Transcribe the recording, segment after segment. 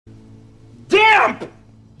damp!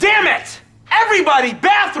 Damn it! Everybody,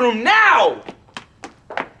 bathroom now!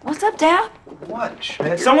 What's up, Dad? What,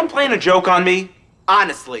 Schmidt? Is someone playing a joke on me?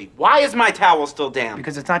 Honestly, why is my towel still damp?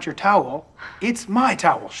 Because it's not your towel. It's my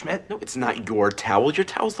towel, Schmidt. No, it's not your towel. Your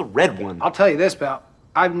towel's the red one. I'll tell you this, pal.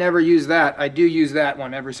 I've never used that. I do use that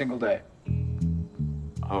one every single day.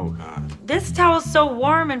 Oh, God. This towel's so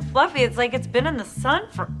warm and fluffy, it's like it's been in the sun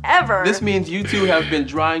forever. This means you two have been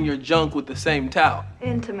drying your junk with the same towel.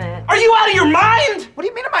 Intimate. Are you out of your mind? What do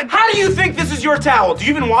you mean am I... How do you think this is your towel? Do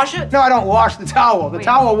you even wash it? No, I don't wash the towel. The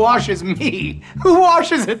towel washes me. Who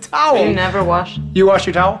washes a towel? You never wash. You wash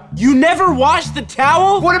your towel? You never wash the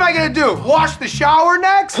towel? What am I gonna do? Wash the shower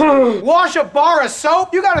next? Wash a bar of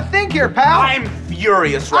soap? You gotta think here, pal. I'm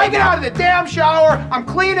furious I right get now. out of the damn shower, I'm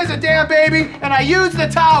clean as a damn baby, and I use the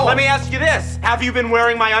towel. Let me ask you this. Have you been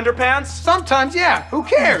wearing my underpants? Sometimes, yeah. Who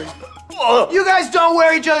cares? You guys don't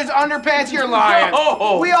wear each other's underpants, you're lying.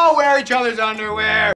 No. We all wear each other's underwear.